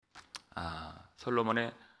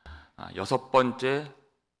솔로몬의 6번째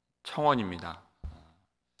청원입니다.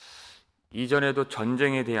 이전에도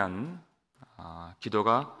전쟁에 대한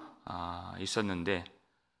기도가 있었는데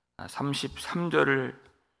 33절을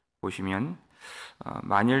보시면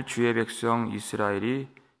만일 주의 백성 이스라엘이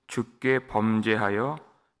주께 범죄하여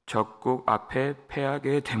적국 앞에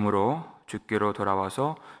패하게 되므로 주께로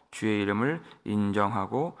돌아와서 주의 이름을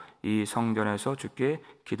인정하고 이 성전에서 주께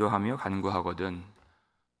기도하며 간구하거든.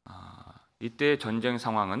 이때의 전쟁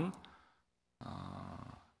상황은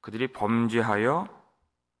그들이 범죄하여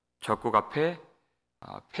적국 앞에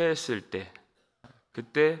패했을 때,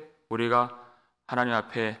 그때 우리가 하나님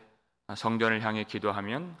앞에 성전을 향해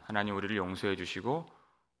기도하면 하나님 우리를 용서해 주시고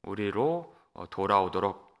우리로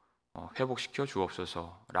돌아오도록 회복시켜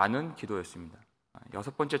주옵소서라는 기도였습니다.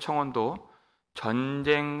 6번째 청원도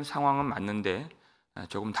전쟁 상황은 맞는데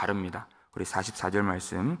조금 다릅니다. 우리 44절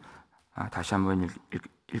말씀 다시 한번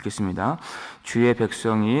읽겠습니다. 주의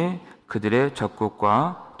백성이 그들의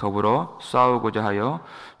적국과 더불어 싸우고자 하여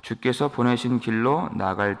주께서 보내신 길로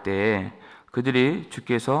나갈 때에 그들이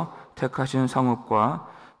주께서 택하신 성읍과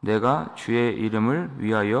내가 주의 이름을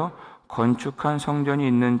위하여 건축한 성전이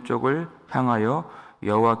있는 쪽을 향하여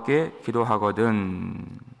여호와께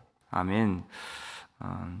기도하거든. 아멘.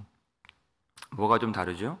 뭐가 좀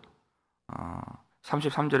다르죠?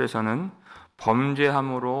 33절에서는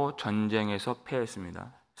범죄함으로 전쟁에서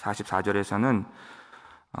패했습니다. 44절에서는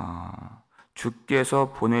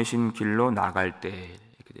주께서 보내신 길로 나갈 때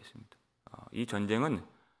이렇게 됐습니다. 이 전쟁은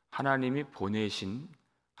하나님이 보내신,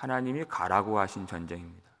 하나님이 가라고 하신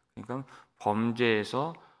전쟁입니다. 그러니까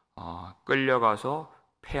범죄에서 끌려가서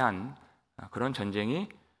패한 그런 전쟁이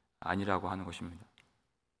아니라고 하는 것입니다.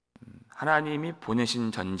 하나님이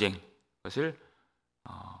보내신 전쟁, 그것을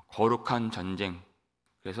거룩한 전쟁,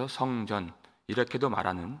 그래서 성전 이렇게도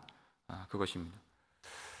말하는 그것입니다.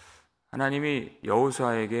 하나님이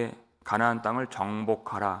여호수아에게 가나안 땅을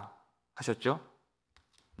정복하라 하셨죠?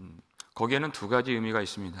 거기에는 두 가지 의미가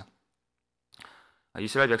있습니다.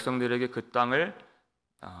 이스라엘 백성들에게 그 땅을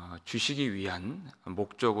주시기 위한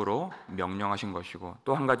목적으로 명령하신 것이고,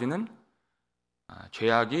 또 한 가지는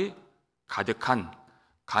죄악이 가득한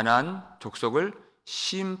가나안 족속을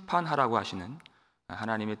심판하라고 하시는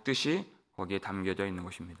하나님의 뜻이 거기에 담겨져 있는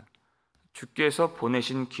것입니다. 주께서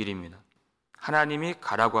보내신 길입니다. 하나님이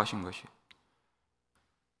가라고 하신 것이,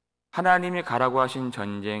 하나님이 가라고 하신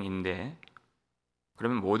전쟁인데,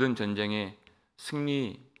 그러면 모든 전쟁에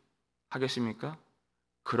승리하겠습니까?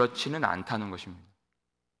 그렇지는 않다는 것입니다.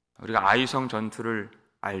 우리가 아이성 전투를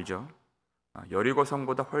알죠. 여리고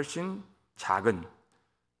성보다 훨씬 작은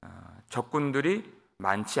적군들이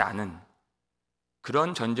많지 않은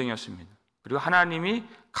그런 전쟁이었습니다. 그리고 하나님이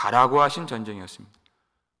가라고 하신 전쟁이었습니다.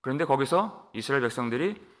 그런데 거기서 이스라엘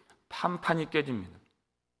백성들이 판판이 깨집니다.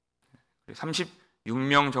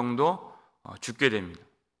 36명 정도 죽게 됩니다.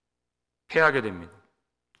 패하게 됩니다.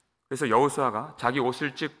 그래서 여호수아가 자기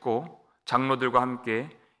옷을 찢고 장로들과 함께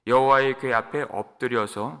여호와의 궤 앞에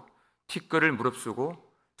엎드려서 티끌을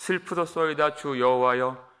무릅쓰고 슬프도소이다 주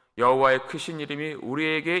여호와여, 여호와의 크신 이름이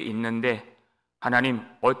우리에게 있는데 하나님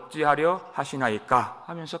어찌하려 하시나이까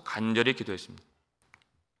하면서 간절히 기도했습니다.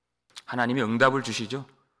 하나님이 응답을 주시죠.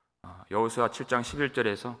 여호수아 7장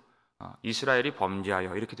 11절에서 이스라엘이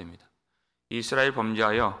범죄하여 이렇게 됩니다. 이스라엘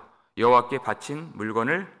범죄하여 여호와께 바친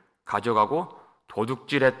물건을 가져가고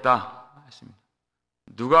도둑질했다 했습니다.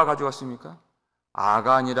 누가 가져갔습니까?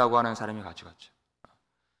 아간이라고 하는 사람이 가져갔죠.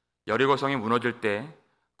 여리고성이 무너질 때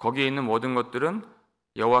거기에 있는 모든 것들은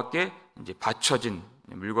여호와께 이제 바쳐진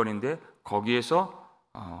물건인데, 거기에서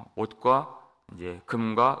옷과 이제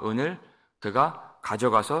금과 은을 그가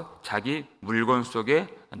가져가서 자기 물건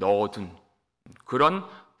속에 넣어둔 그런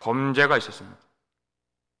범죄가 있었습니다.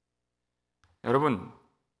 여러분,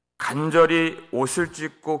 간절히 옷을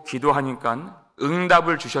찢고 기도하니까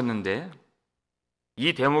응답을 주셨는데,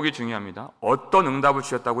 이 대목이 중요합니다. 어떤 응답을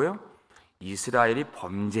주셨다고요? 이스라엘이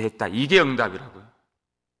범죄했다. 이게 응답이라고요.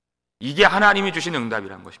 이게 하나님이 주신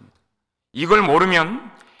응답이라는 것입니다. 이걸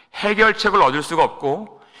모르면 해결책을 얻을 수가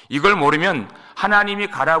없고, 이걸 모르면 하나님이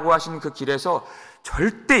가라고 하신 그 길에서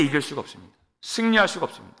절대 이길 수가 없습니다. 승리할 수가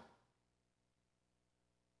없습니다.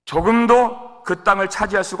 조금도 그 땅을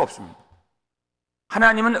차지할 수가 없습니다.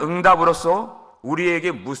 하나님은 응답으로서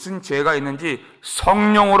우리에게 무슨 죄가 있는지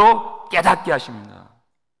성령으로 깨닫게 하십니다.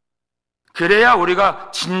 그래야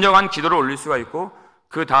우리가 진정한 기도를 올릴 수가 있고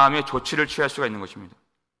그 다음에 조치를 취할 수가 있는 것입니다.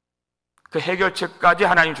 그 해결책까지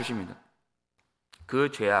하나님 주십니다.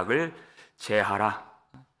 그 죄악을 제하라,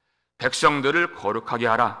 백성들을 거룩하게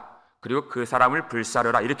하라, 그리고 그 사람을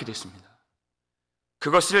불사르라, 이렇게 됐습니다.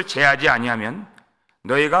 그것을 제하지 아니하면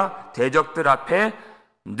너희가 대적들 앞에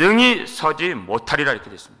능히 서지 못하리라 이렇게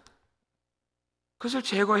됐습니다. 그것을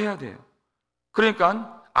제거해야 돼요.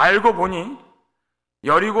 그러니까 알고 보니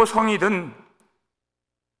여리고 성이든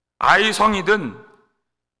아이 성이든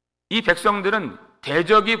이 백성들은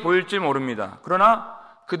대적이 보일지 모릅니다. 그러나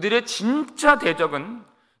그들의 진짜 대적은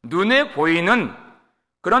눈에 보이는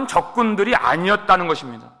그런 적군들이 아니었다는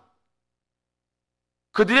것입니다.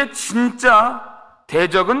 그들의 진짜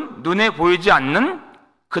대적은 눈에 보이지 않는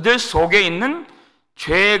그들 속에 있는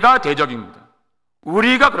죄가 대적입니다.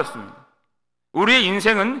 우리가 그렇습니다. 우리의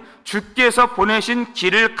인생은 주께서 보내신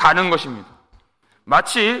길을 가는 것입니다.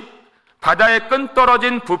 마치 바다에 끈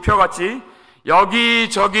떨어진 부표같이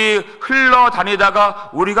여기저기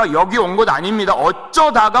흘러다니다가 우리가 여기 온 것 아닙니다.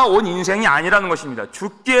 어쩌다가 온 인생이 아니라는 것입니다.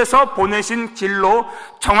 주께서 보내신 길로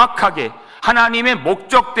정확하게 하나님의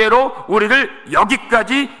목적대로 우리를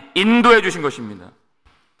여기까지 인도해 주신 것입니다.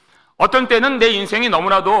 어떤 때는 내 인생이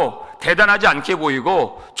너무나도 대단하지 않게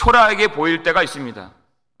보이고 초라하게 보일 때가 있습니다.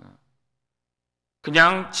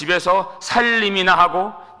 그냥 집에서 살림이나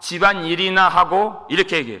하고 집안일이나 하고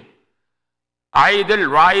이렇게 얘기해요.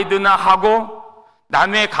 아이들 라이드나 하고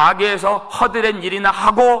남의 가게에서 허드렛 일이나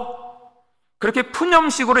하고 그렇게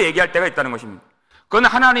푸념식으로 얘기할 때가 있다는 것입니다. 그건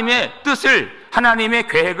하나님의 뜻을, 하나님의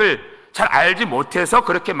계획을 잘 알지 못해서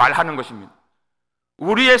그렇게 말하는 것입니다.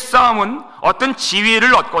 우리의 싸움은 어떤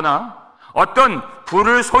지위를 얻거나 어떤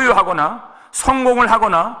부를 소유하거나 성공을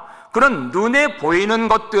하거나 그런 눈에 보이는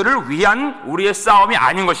것들을 위한 우리의 싸움이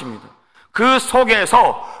아닌 것입니다. 그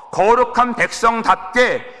속에서 거룩한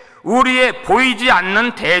백성답게 우리의 보이지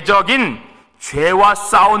않는 대적인 죄와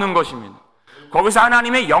싸우는 것입니다. 거기서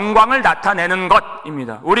하나님의 영광을 나타내는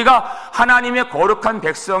것입니다. 우리가 하나님의 거룩한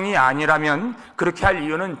백성이 아니라면 그렇게 할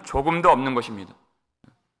이유는 조금도 없는 것입니다.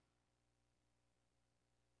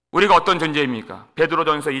 우리가 어떤 존재입니까?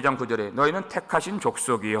 베드로전서 2장 9절에 너희는 택하신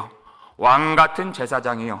족속이요 왕같은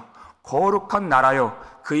제사장이요 거룩한 나라요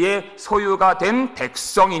그의 소유가 된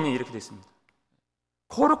백성이니 이렇게 됐습니다.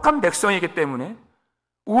 거룩한 백성이기 때문에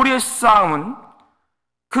우리의 싸움은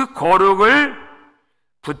그 거룩을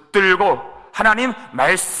붙들고 하나님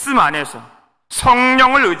말씀 안에서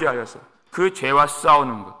성령을 의지하여서 그 죄와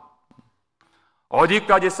싸우는 것.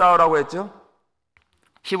 어디까지 싸우라고 했죠?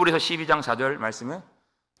 히브리서 12장 4절 말씀에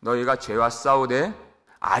너희가 죄와 싸우되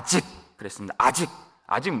아직 그랬습니다. 아직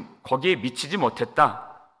거기에 미치지 못했다.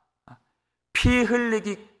 피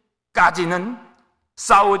흘리기까지는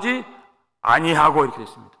싸우지 아니하고 이렇게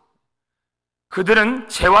됐습니다. 그들은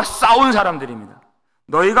죄와 싸운 사람들입니다.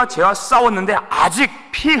 너희가 죄와 싸웠는데 아직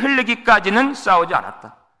피 흘리기까지는 싸우지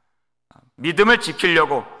않았다. 믿음을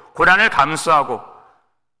지키려고 고난을 감수하고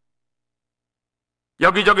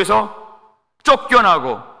여기저기서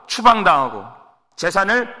쫓겨나고 추방당하고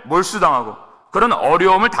재산을 몰수당하고 그런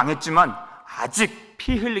어려움을 당했지만 아직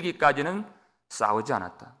피 흘리기까지는 싸우지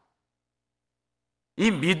않았다.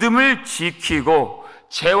 이 믿음을 지키고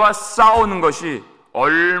죄와 싸우는 것이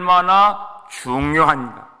얼마나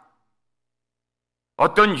중요한가.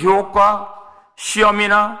 어떤 유혹과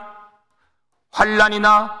시험이나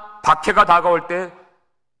환난이나 박해가 다가올 때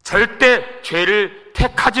절대 죄를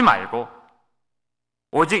택하지 말고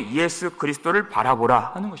오직 예수 그리스도를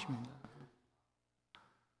바라보라 하는 것입니다.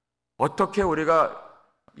 어떻게 우리가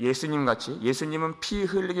예수님 같이, 예수님은 피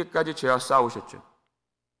흘리기까지 죄와 싸우셨죠.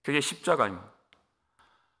 그게 십자가입니다.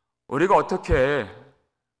 우리가 어떻게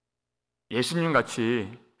예수님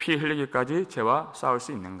같이 피 흘리기까지 죄와 싸울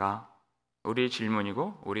수 있는가? 우리의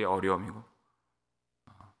질문이고 우리의 어려움이고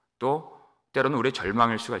또 때로는 우리의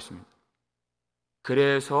절망일 수가 있습니다.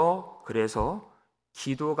 그래서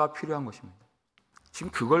기도가 필요한 것입니다.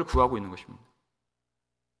 지금 그걸 구하고 있는 것입니다.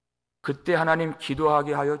 그때 하나님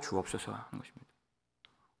기도하게 하여 주옵소서 하는 것입니다.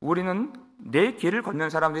 우리는 내 길을 걷는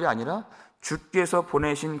사람들이 아니라 주께서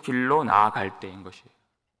보내신 길로 나아갈 때인 것이에요.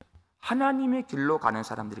 하나님의 길로 가는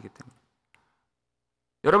사람들이기 때문에.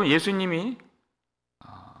 여러분, 예수님이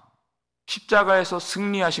십자가에서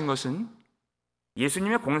승리하신 것은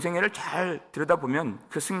예수님의 공생애를 잘 들여다보면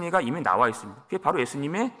그 승리가 이미 나와 있습니다. 그게 바로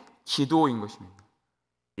예수님의 기도인 것입니다.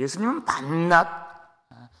 예수님은 밤낮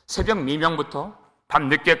새벽 미명부터 밤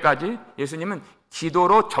늦게까지 예수님은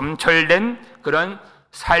기도로 점철된 그런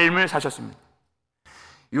삶을 사셨습니다.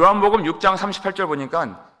 요한복음 6장 38절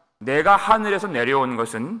보니까 내가 하늘에서 내려온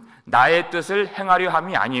것은 나의 뜻을 행하려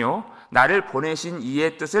함이 아니요 나를 보내신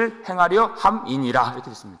이의 뜻을 행하려 함이니라 이렇게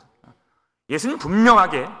됐습니다. 예수님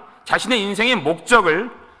분명하게 자신의 인생의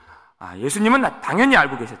목적을 예수님은 당연히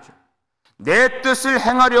알고 계셨죠. 내 뜻을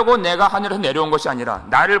행하려고 내가 하늘에서 내려온 것이 아니라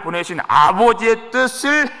나를 보내신 아버지의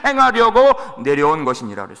뜻을 행하려고 내려온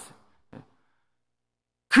것이니라 그랬어요.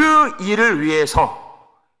 그 일을 위해서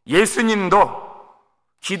예수님도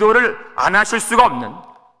기도를 안 하실 수가 없는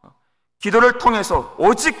기도를 통해서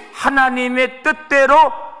오직 하나님의 뜻대로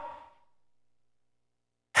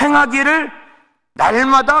행하기를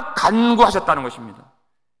날마다 간구하셨다는 것입니다.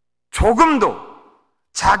 조금도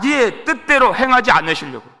자기의 뜻대로 행하지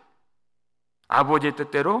않으시려고 아버지의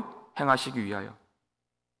뜻대로 행하시기 위하여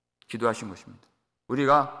기도하신 것입니다.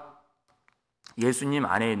 우리가 예수님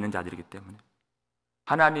안에 있는 자들이기 때문에,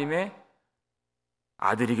 하나님의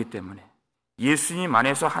아들이기 때문에, 예수님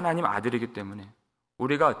안에서 하나님 아들이기 때문에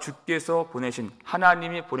우리가 주께서 보내신,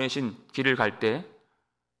 하나님이 보내신 길을 갈 때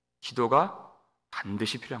기도가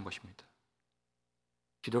반드시 필요한 것입니다.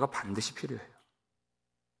 기도가 반드시 필요해요.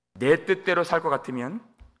 내 뜻대로 살 것 같으면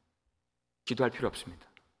기도할 필요 없습니다.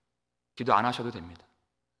 기도 안 하셔도 됩니다.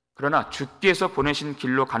 그러나 주께서 보내신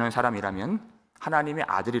길로 가는 사람이라면, 하나님의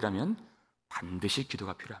아들이라면 반드시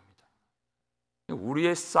기도가 필요합니다.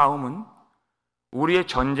 우리의 싸움은, 우리의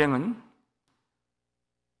전쟁은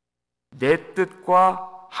내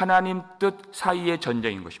뜻과 하나님 뜻 사이의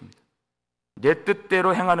전쟁인 것입니다. 내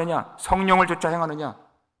뜻대로 행하느냐, 성령을 쫓아 행하느냐,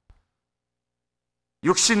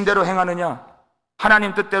 육신대로 행하느냐,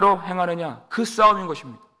 하나님 뜻대로 행하느냐, 그 싸움인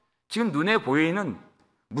것입니다. 지금 눈에 보이는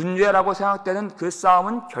문제라고 생각되는 그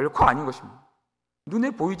싸움은 결코 아닌 것입니다.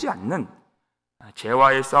 눈에 보이지 않는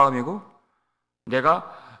죄와의 싸움이고,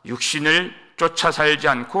 내가 육신을 쫓아 살지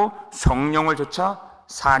않고 성령을 쫓아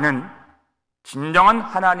사는 진정한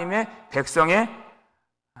하나님의 백성의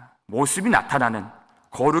모습이 나타나는,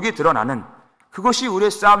 거룩이 드러나는, 그것이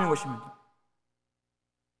우리의 싸움인 것입니다.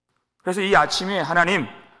 그래서 이 아침에 하나님,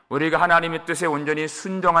 우리가 하나님의 뜻에 온전히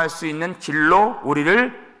순종할 수 있는 길로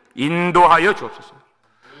우리를 인도하여 주옵소서.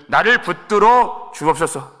 나를 붙들어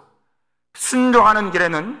주옵소서. 순종하는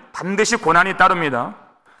길에는 반드시 고난이 따릅니다.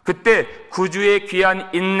 그때 구주의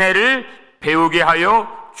귀한 인내를 배우게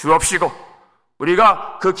하여 주옵시고,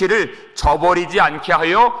 우리가 그 길을 저버리지 않게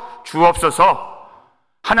하여 주옵소서.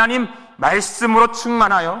 하나님 말씀으로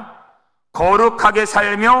충만하여 거룩하게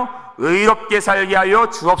살며 의롭게 살게 하여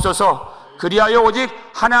주옵소서. 그리하여 오직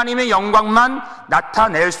하나님의 영광만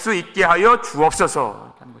나타낼 수 있게 하여 주옵소서.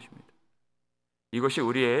 이렇게 하는 것입니다. 이것이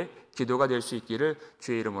우리의 기도가 될 수 있기를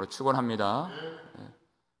주의 이름으로 축원합니다.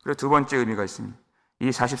 그리고 두 번째 의미가 있습니다. 이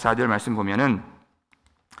 44절 말씀 보면은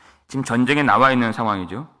지금 전쟁에 나와 있는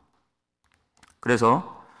상황이죠.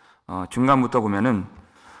 그래서 중간부터 보면은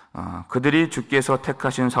그들이 주께서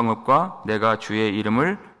택하신 성읍과 내가 주의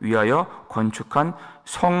이름을 위하여 건축한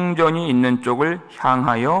성전이 있는 쪽을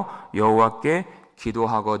향하여 여호와께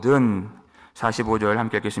기도하거든. 45절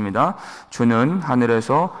함께 읽겠습니다. 주는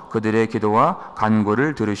하늘에서 그들의 기도와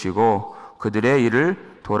간구를 들으시고 그들의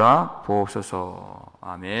일을 돌아보옵소서.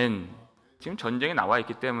 아멘. 지금 전쟁에 나와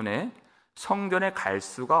있기 때문에 성전에 갈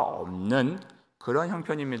수가 없는 그런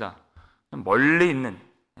형편입니다. 멀리 있는,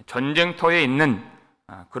 전쟁터에 있는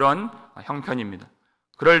그런 형편입니다.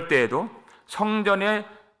 그럴 때에도 성전에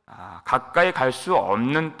가까이 갈 수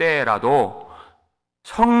없는 때라도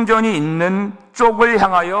성전이 있는 쪽을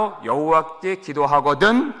향하여 여호와께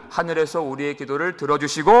기도하거든 하늘에서 우리의 기도를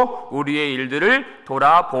들어주시고 우리의 일들을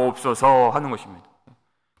돌아보옵소서 하는 것입니다.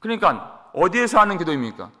 그러니까 어디에서 하는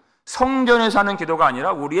기도입니까? 성전에서 하는 기도가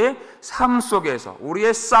아니라 우리의 삶 속에서,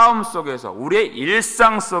 우리의 싸움 속에서, 우리의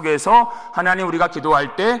일상 속에서 하나님, 우리가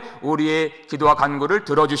기도할 때 우리의 기도와 간구를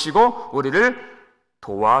들어주시고 우리를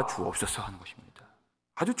도와주옵소서 하는 것입니다.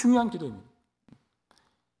 아주 중요한 기도입니다.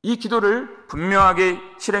 이 기도를 분명하게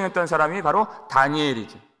실행했던 사람이 바로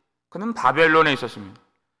다니엘이죠. 그는 바벨론에 있었습니다.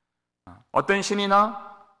 어떤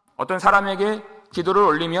신이나 어떤 사람에게 기도를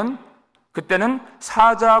올리면 그때는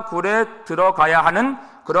사자굴에 들어가야 하는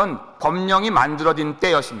그런 법령이 만들어진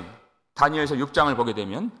때였습니다. 다니엘서 6장을 보게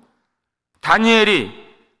되면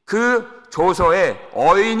다니엘이 그 조서에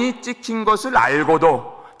어인이 찍힌 것을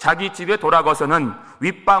알고도 자기 집에 돌아가서는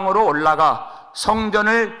윗방으로 올라가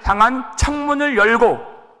성전을 향한 창문을 열고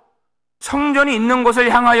성전이 있는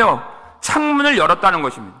곳을 향하여 창문을 열었다는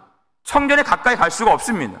것입니다. 성전에 가까이 갈 수가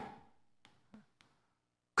없습니다.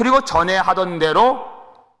 그리고 전에 하던 대로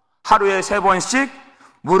하루에 3번씩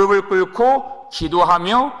무릎을 꿇고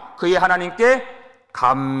기도하며 그의 하나님께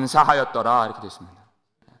감사하였더라 이렇게 됐습니다.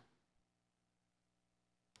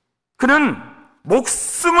 그는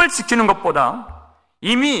목숨을 지키는 것보다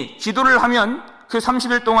이미 기도를 하면 그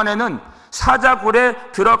 30일 동안에는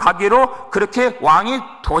사자굴에 들어가기로 그렇게 왕이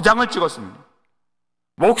도장을 찍었습니다.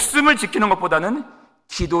 목숨을 지키는 것보다는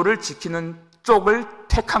기도를 지키는 쪽을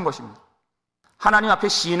택한 것입니다. 하나님 앞에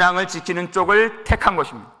신앙을 지키는 쪽을 택한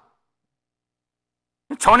것입니다.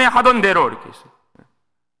 전에 하던 대로 이렇게 있어요.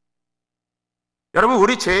 여러분,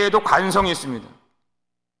 우리 죄에도 관성이 있습니다.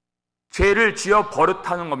 죄를 지어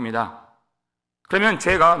버릇하는 겁니다. 그러면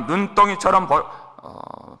죄가 눈덩이처럼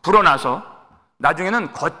불어나서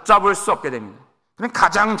나중에는 걷잡을 수 없게 됩니다. 그럼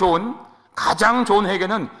가장 좋은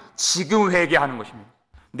회개는 지금 회개하는 것입니다.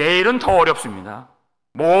 내일은 더 어렵습니다.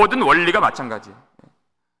 모든 원리가 마찬가지예요.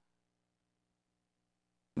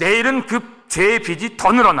 내일은 그 죄의 빚이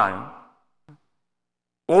더 늘어나요.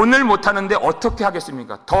 오늘 못하는데 어떻게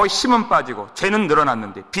하겠습니까? 더 힘은 빠지고 죄는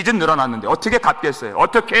늘어났는데, 빚은 늘어났는데 어떻게 갚겠어요?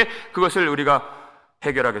 어떻게 그것을 우리가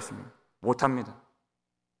해결하겠습니까? 못합니다.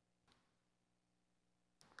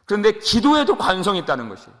 그런데 기도에도 관성이 있다는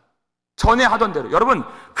것이에요. 전에 하던 대로. 여러분,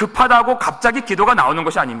 급하다고 갑자기 기도가 나오는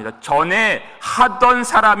것이 아닙니다. 전에 하던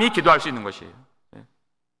사람이 기도할 수 있는 것이에요.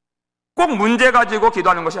 꼭 문제 가지고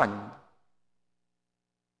기도하는 것이 아닙니다.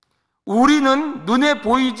 우리는 눈에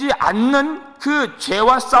보이지 않는 그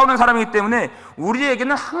죄와 싸우는 사람이기 때문에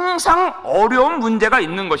우리에게는 항상 어려운 문제가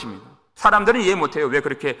있는 것입니다. 사람들은 이해 못해요. 왜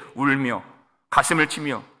그렇게 울며 가슴을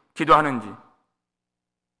치며 기도하는지.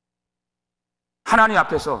 하나님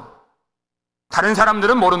앞에서 다른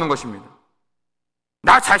사람들은 모르는 것입니다.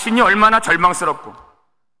 나 자신이 얼마나 절망스럽고,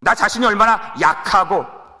 나 자신이 얼마나 약하고,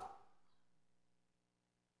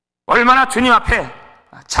 얼마나 주님 앞에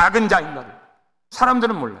작은 자인가를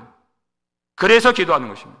사람들은 몰라요. 그래서 기도하는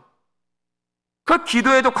것입니다. 그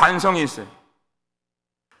기도에도 관성이 있어요.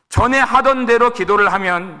 전에 하던 대로 기도를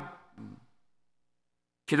하면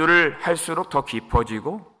기도를 할수록 더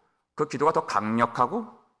깊어지고 그 기도가 더 강력하고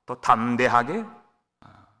더 담대하게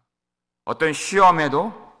어떤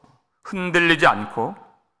시험에도 흔들리지 않고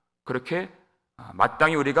그렇게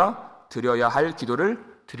마땅히 우리가 드려야 할 기도를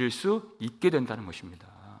드릴 수 있게 된다는 것입니다.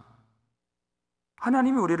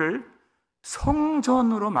 하나님이 우리를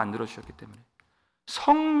성전으로 만들어 주셨기 때문에,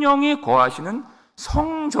 성령이 거하시는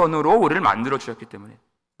성전으로 우리를 만들어 주셨기 때문에,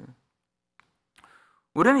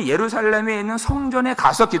 우리는 예루살렘에 있는 성전에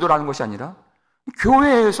가서 기도를 하는 것이 아니라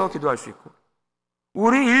교회에서 기도할 수 있고,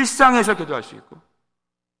 우리 일상에서 기도할 수 있고,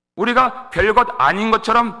 우리가 별것 아닌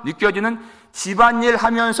것처럼 느껴지는 집안일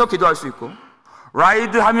하면서 기도할 수 있고,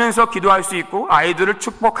 라이드 하면서 기도할 수 있고, 아이들을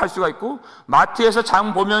축복할 수가 있고, 마트에서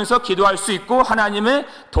장 보면서 기도할 수 있고, 하나님의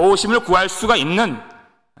도우심을 구할 수가 있는,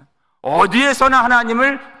 어디에서나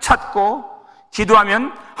하나님을 찾고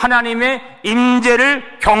기도하면 하나님의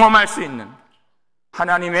임재를 경험할 수 있는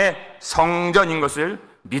하나님의 성전인 것을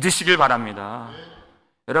믿으시길 바랍니다.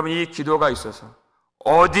 여러분, 이 기도가 있어서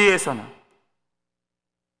어디에서나,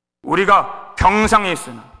 우리가 병상에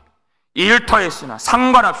있으나 일터에 있으나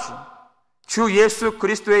상관없이 주 예수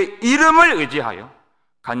그리스도의 이름을 의지하여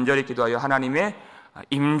간절히 기도하여 하나님의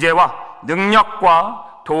임재와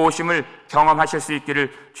능력과 도우심을 경험하실 수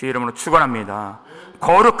있기를 주의 이름으로 축원합니다.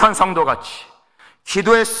 거룩한 성도같이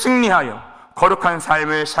기도에 승리하여 거룩한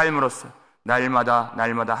삶을 삶으로써 날마다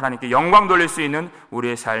하나님께 영광 돌릴 수 있는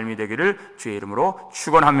우리의 삶이 되기를 주의 이름으로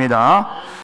축원합니다.